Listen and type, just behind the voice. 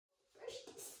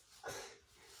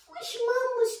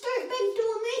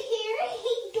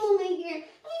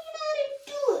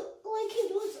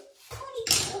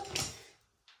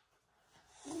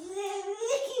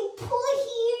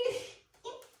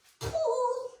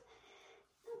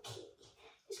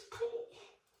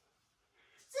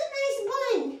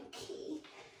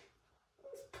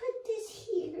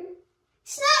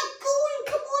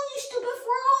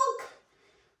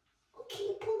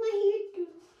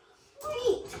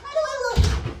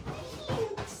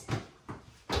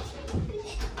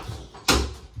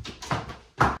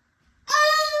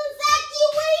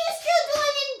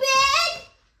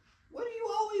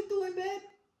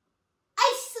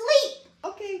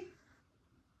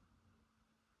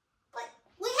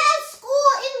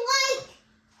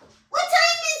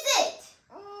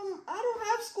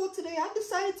I've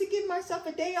decided to give myself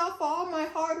a day off for all my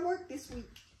hard work this week.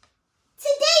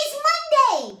 Today's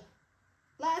Monday.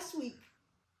 Last week.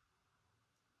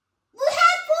 We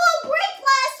had fall break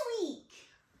last week.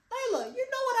 Layla, you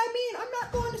know what I mean. I'm not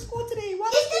going to school today. Why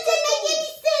This doesn't make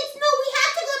any sense. No, we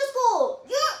have to go to school.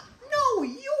 No,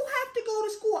 you have to go to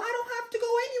school. I don't have to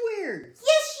go anywhere.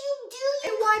 Yes, you do.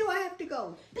 And why do I have to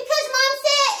go? Because Mom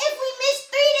said if we miss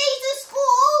 3 days of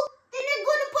school, then they're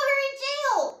going to put her in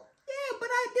jail. Yeah, but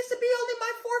this will be only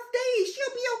my 4th day.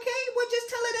 She'll be okay. We'll just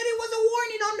tell her that it was a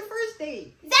warning on the first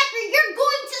day. Zachary, you're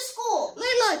going to school.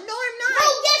 Layla, no, I'm not. No,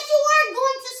 yes, you are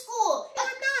going to school. No,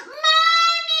 I'm not.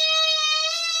 Mommy!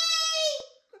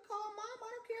 I call Mom. I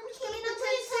don't care. I'm just going to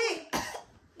pretend sick.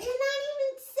 You're not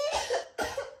even sick.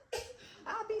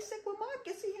 I'll be sick when Mom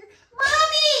gets here.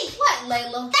 Mommy! What,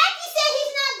 Layla? Daddy said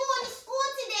he's not going to school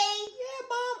today. Yeah,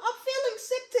 Mom, I'm feeling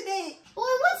sick today. Boy,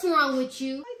 what's wrong with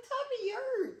you? My tummy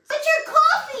hurts. But you're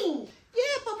coughing.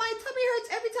 Yeah, but my tummy hurts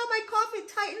every time I cough. It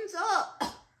tightens up.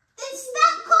 Then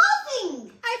stop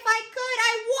coughing. If I could,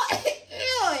 I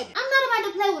would. I'm not about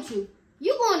to play with you.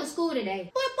 You going to school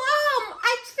today. But Mom,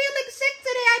 I'm feeling sick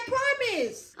today. I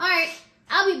promise. All right,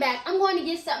 I'll be back. I'm going to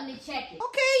get something to check it.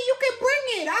 Okay, you can bring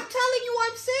it. I'm telling you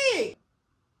I'm sick.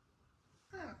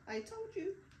 I told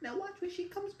you. Now watch when she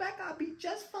comes back. I'll be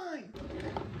just fine.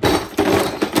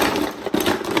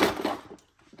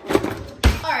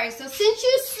 All right, so since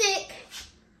you're sick,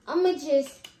 I'm going to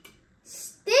just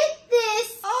stick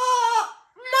this.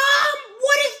 Mom,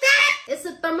 what is that? It's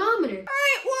a thermometer. All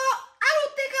right, well, I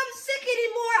don't think I'm sick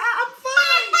anymore. I'm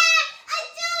fine. I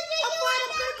told you. I'm fine.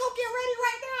 I'm gonna go get ready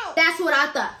right now. That's what I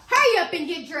thought. Hurry up and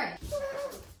get dressed.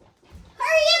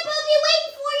 Hurry up, I'll be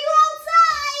waiting for you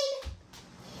outside.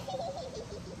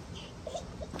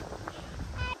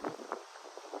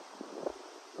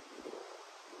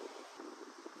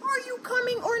 Are you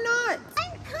coming or not?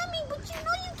 I'm coming, but you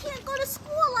know you can't go to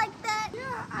school like that.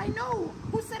 Yeah, I know.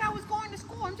 Who said I was going to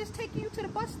school? I'm just taking you to the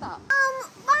bus stop.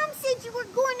 Mom said you were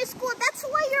going to school. That's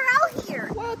why you're out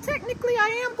here. Well, technically,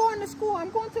 I am going to school. I'm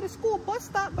going to the school bus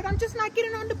stop, but I'm just not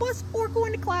getting on the bus or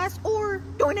going to class or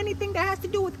doing anything that has to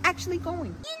do with actually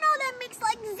going. You know that makes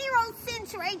like 0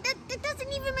 sense, right? That doesn't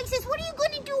even make sense. What are you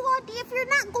going to do all day if you're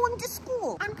not going to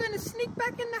school? I'm going to sneak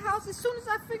back in the house as soon as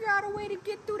I figure out a way to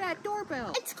get through that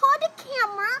doorbell. It's called a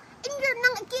camera, and you're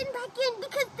not getting back in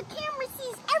because the camera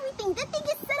sees everything. That thing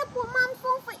is set up on Mom's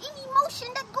phone for any motion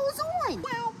that goes on.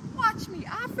 Well, watch me.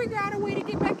 I'll figure out a way to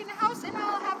get back in the house, and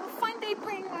I'll have a fun day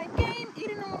playing my game,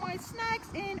 eating all my snacks,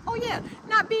 and, oh yeah,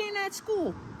 not being at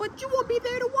school. But you won't be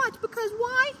there to watch, because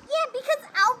why? Yeah, because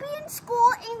I'll be in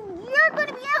school, and you're going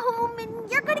to be at home, and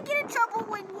you're going to get in trouble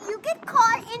when you get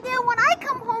caught, and then when I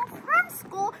come home from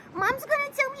school, Mom's going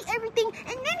to tell me everything,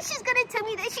 and then she's going to tell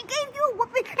me that she gave you a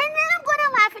whooping, and then I'm going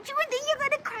to laugh at you, and then you're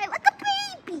going to cry like a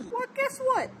baby. Well, guess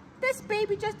what? This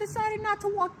baby just decided not to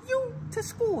walk you to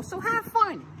school, so have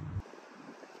fun.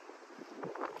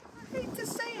 I hate to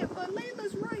say it, but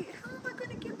Layla's right. How am I going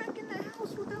to get back in the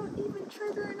house without even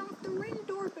triggering off the Ring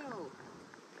doorbell?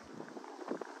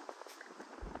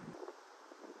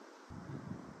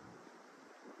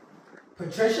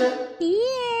 Patricia?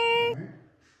 Yeah.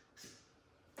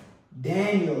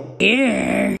 Daniel?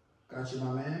 Yeah. Got you,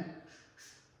 my man.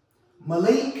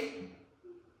 Malik?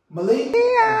 Malik?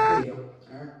 Yeah. There you go.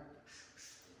 All right.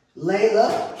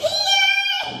 Layla? Here!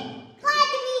 Glad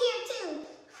to be here, too.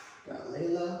 Got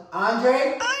Layla.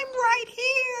 Andre? I'm right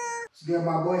here. What's good,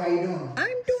 my boy? How you doing?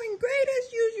 I'm doing great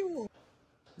as usual.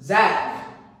 Zach?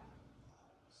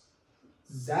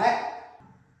 Zach?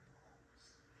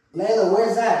 Layla,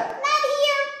 where's Zach? Not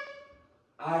here.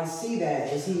 I see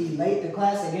that. Is he late to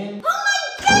class again? Oh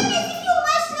my goodness, if you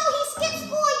must know he skipped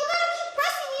school, you gotta keep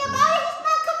pressing me about it. He's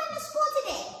not coming to school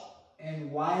today.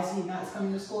 And why is he not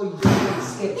coming to school? You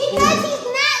just said he skipped school. Because he's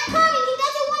not coming. He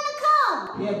doesn't want to come.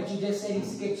 Yeah, but you just said he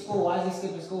skipped school. Why is he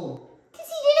skipping school? Because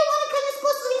he didn't want to come to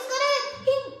school, so he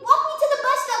walked me to the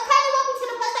bus stop, kind of walked me to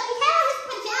the bus stop. He had on his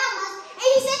pajamas, and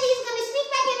he said he's going to sneak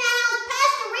back in the house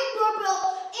past the Ring doorbell.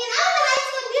 And I don't know how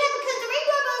he's going to do that because the Ring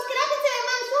doorbell is connected to my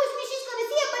mom's phone, so she's going to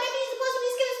see it. But if he's supposed to be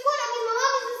skipping school, that means my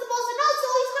mom isn't supposed to know, so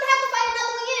he's going to have to find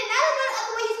another way in. And I don't know the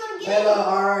other way he's going to get in. Layla,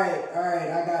 all right,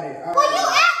 I got it. All Well, right. you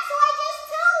asked, so I just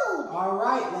told. All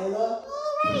right, Layla.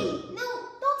 All right. No,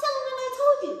 don't tell him that I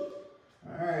told you.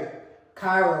 All right.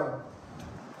 Cairo.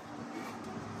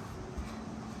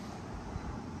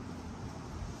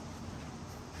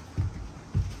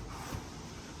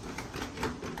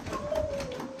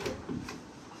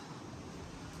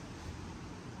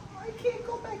 I can't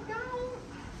go back down.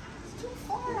 It's too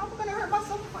far. I'm going to hurt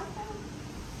myself if I fall.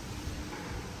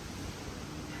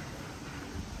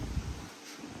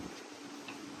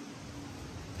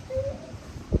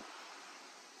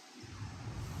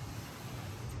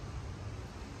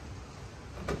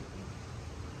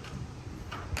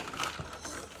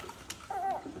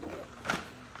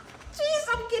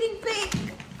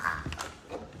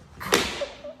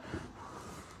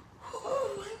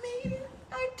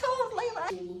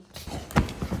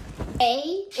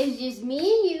 just me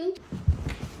and you.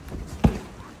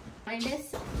 Like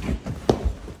this.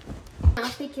 I'm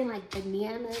thinking like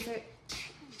bananas or...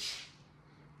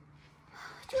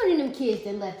 Which one of them kids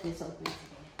that left this open today?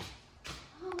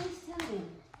 Oh, let's tell them.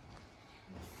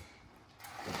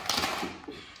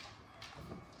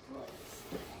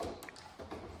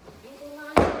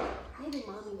 Maybe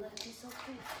mommy left this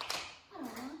open. I don't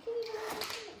know. Can you even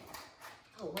understand?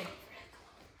 Oh, wait.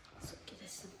 So get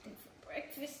us something for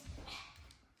breakfast.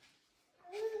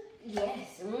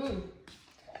 Yes. I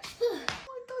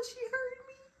thought she heard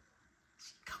me.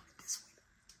 She coming this way.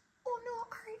 Oh no,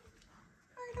 alright.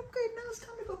 Alright, I'm good. Now it's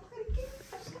time to go play the game.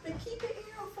 I just gotta keep an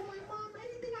ear out for my mom.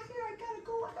 Anything I hear, I gotta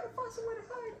go. I gotta find somewhere to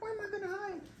hide. Where am I gonna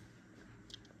hide?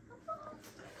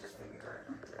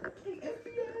 The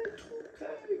FBI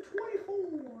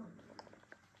 2K24.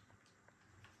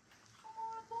 Come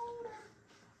on, hold on.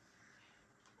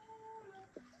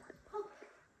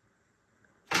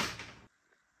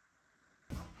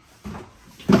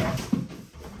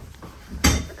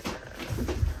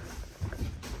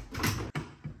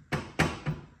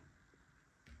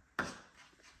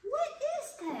 What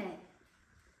is that?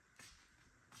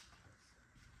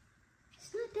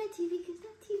 It's not that TV, because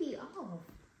that TV off.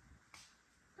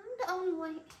 I'm the only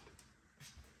one.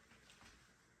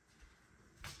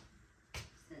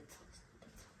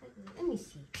 Let me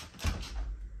see.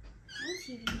 My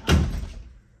TV off.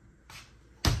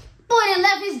 Boy, and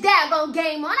left his daggone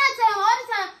game on. I tell him all the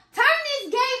time, turn this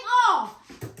game off.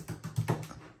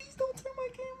 Please don't turn my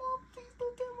game off. Please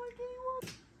don't turn my game off.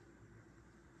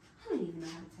 I don't even know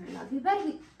how to turn it off. You better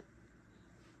be.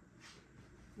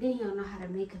 Then he don't know how to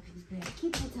make up his bed.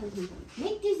 Keep on telling him,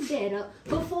 make this bed up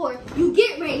before you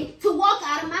get ready to walk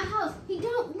out of my house. He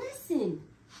don't listen.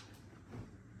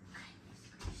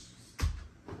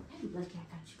 I'm lucky I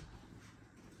got you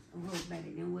a little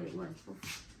better than what it was before.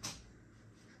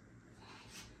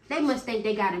 They must think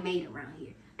they got a maid around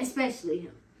here, especially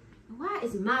him. Why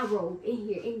is my robe in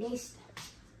here in they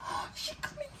stuff? Oh, she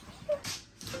coming in here.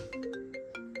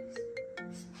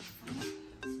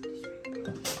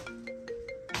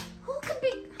 Who could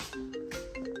be?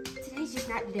 Today's just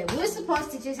not the day. We're supposed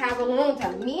to just have a long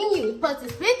time. Me and you, we're supposed to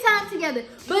spend time together.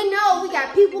 But no, we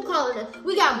got people calling us.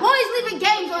 We got boys leaving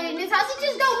games on in this house. It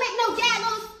just don't make no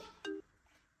daggone.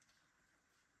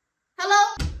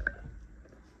 Hello?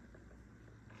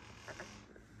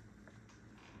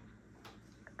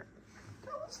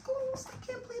 That was close. I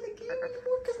can't play the game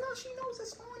anymore because now she knows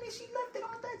it's on and she left it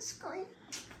on that screen.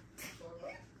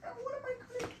 What am I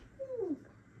gonna do?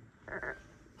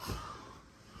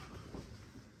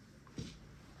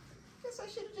 Guess I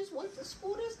should have just went to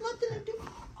school. There's nothing to do.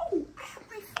 Oh, I have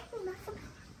my phone. I forgot.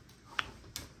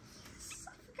 Yes, I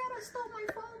forgot I stole my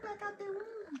phone back out their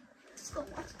room. Just go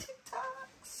watch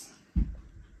TikToks.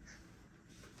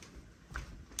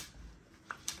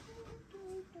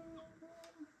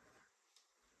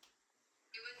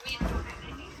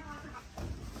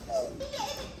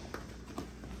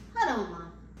 Hold on,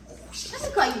 Mom. Let me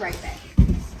call you right back.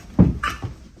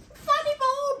 Funny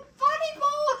mode! Funny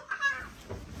mode!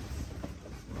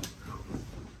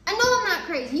 I know I'm not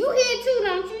crazy. You here too,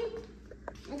 don't you?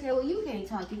 Okay, well, you can't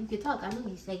talk. You can talk. I know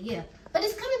you say yeah. But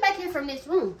it's coming back here from this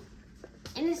room.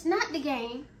 And it's not the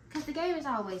game, because the game is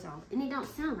always on. And it don't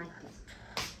sound like this.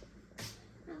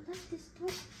 Now, let this door.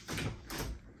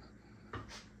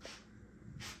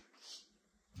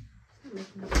 Look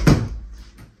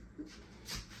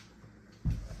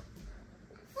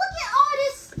at all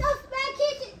this stuff back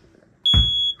here.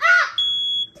 Ah!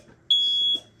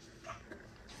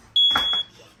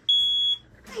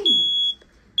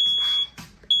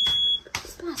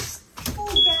 It's my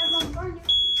food bag. I'm burning.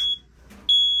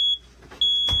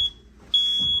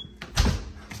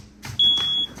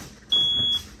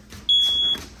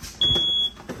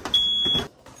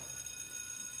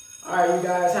 All right, you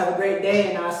guys have a great day,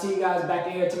 and I'll see you guys back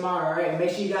in here tomorrow. All right, and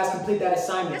make sure you guys complete that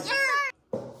assignment. Yes, sir.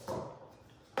 All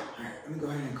right, let me go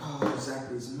ahead and call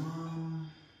Zachary's mom.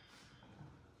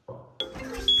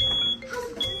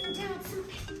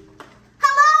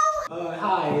 Hello?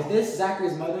 Hi, is this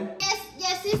Zachary's mother?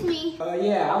 Yes, it's me.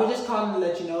 Yeah, I was just calling to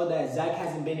let you know that Zach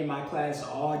hasn't been in my class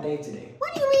all day today.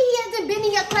 What do you mean he hasn't been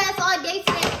in your class all day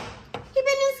today? He been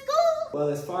in school? Well,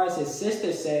 as far as his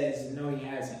sister says, no, he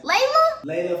hasn't. Layla?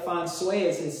 Layla Francois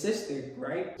is his sister,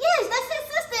 right? Yes, that's his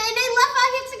sister, and they left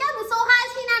out here together, so how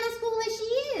is he not in school and she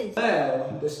is? Well,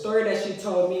 the story that she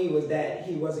told me was that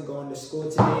he wasn't going to school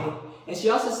today. And she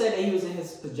also said that he was in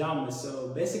his pajamas, so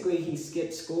basically he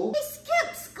skipped school. He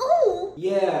skipped school?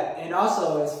 Yeah, and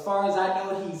also, as far as I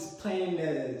know, he's planning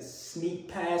to sneak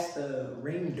past the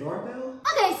Ring doorbell.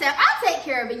 Okay, sir, I'll take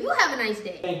care of it. You have a nice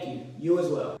day. Thank you. You as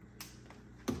well.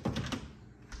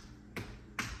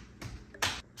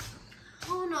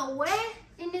 know where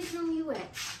in this room you at.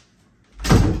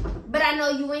 But I know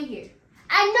you in here.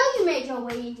 I know you made your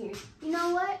way in here. You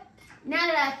know what? Now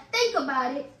that I think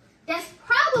about it, that's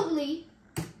probably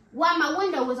why my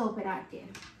window was open out there.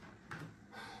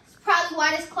 It's probably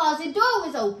why this closet door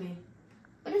was open.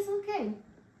 But it's okay.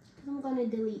 I'm gonna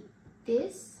delete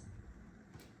this.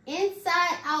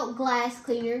 Inside out glass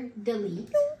cleaner, delete.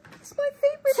 It's my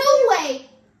favorite. Two-way,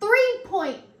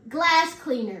 3-point glass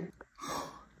cleaner,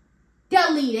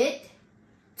 delete it.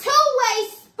 Two-way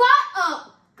spot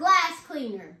up glass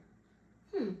cleaner,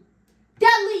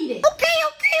 delete it. Okay.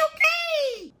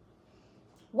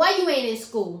 Why you ain't in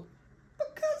school?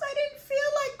 Because I didn't feel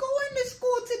like going to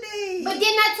school today. But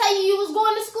didn't I tell you you was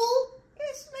going to school?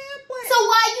 Yes, ma'am, but So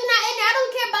why you not in there? I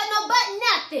don't care about no button,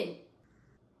 nothing.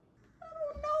 I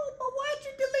don't know. But why'd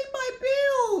you delete my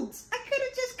builds? I could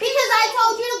have just Because I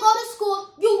told you to go to school.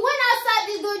 You went outside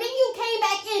this door, then you came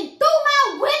back in through my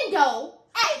window.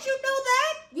 Did you know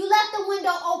that? You left the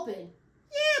window open.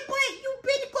 Yeah, but you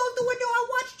been to close the window. I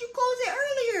watched you close it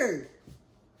earlier.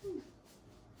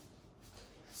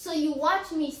 So you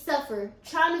watched me suffer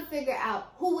trying to figure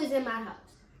out who was in my house.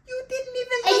 You didn't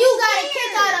even. And you got a upstairs.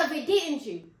 kick out of it, didn't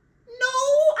you? No,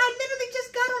 I literally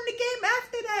just got on the game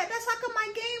after that. That's how come my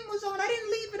game was on. I didn't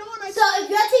leave it on. So if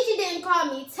your teacher didn't call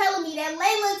me telling me that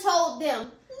Layla told them.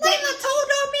 Layla told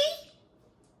on me?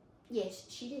 Yes,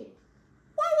 she did.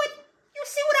 Why would you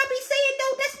see what I be saying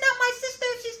though? That's not my sister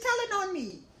if she's telling on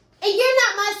me. And you're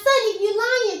not my son if you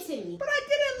lying to me. But I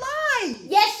didn't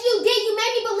lie. Yes, you did. You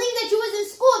made me believe that you was in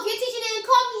school. If your teacher didn't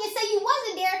call me and say you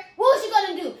wasn't there, what was you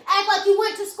gonna do? Act like you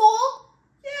went to school?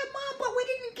 Yeah, Mom, but we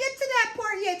didn't get to that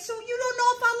part yet, so you don't know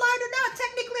if I lied or not.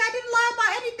 Technically, I didn't lie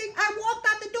about anything. I walked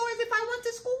out the door as if I went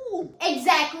to school.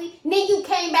 Exactly. Then you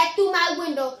came back through my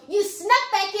window. You snuck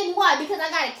back in. Why? Because I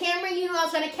got a camera. You know I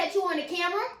was gonna catch you on the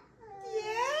camera.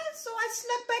 Yeah, so I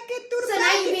snuck back in through the So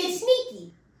now you balcony. being sneaky.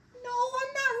 No, I'm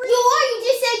not You really. are. You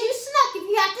just said you snuck. If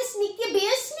you have to sneak, you're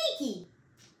being sneaky.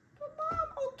 But Mom,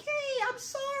 okay, I'm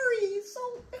sorry.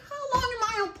 So how long am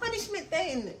I on punishment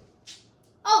then?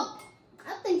 Oh,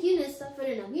 I think you done suffered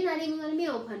enough. You're not even gonna be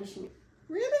on punishment.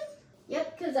 Really?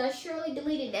 Yep, because I surely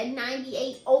deleted that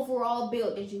 98 overall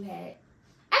build that you had.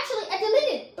 Actually, I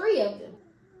deleted 3 of them.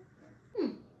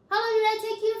 How long did that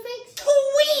take you to fix?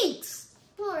 2 weeks.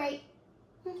 All right.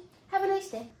 Have a nice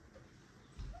day.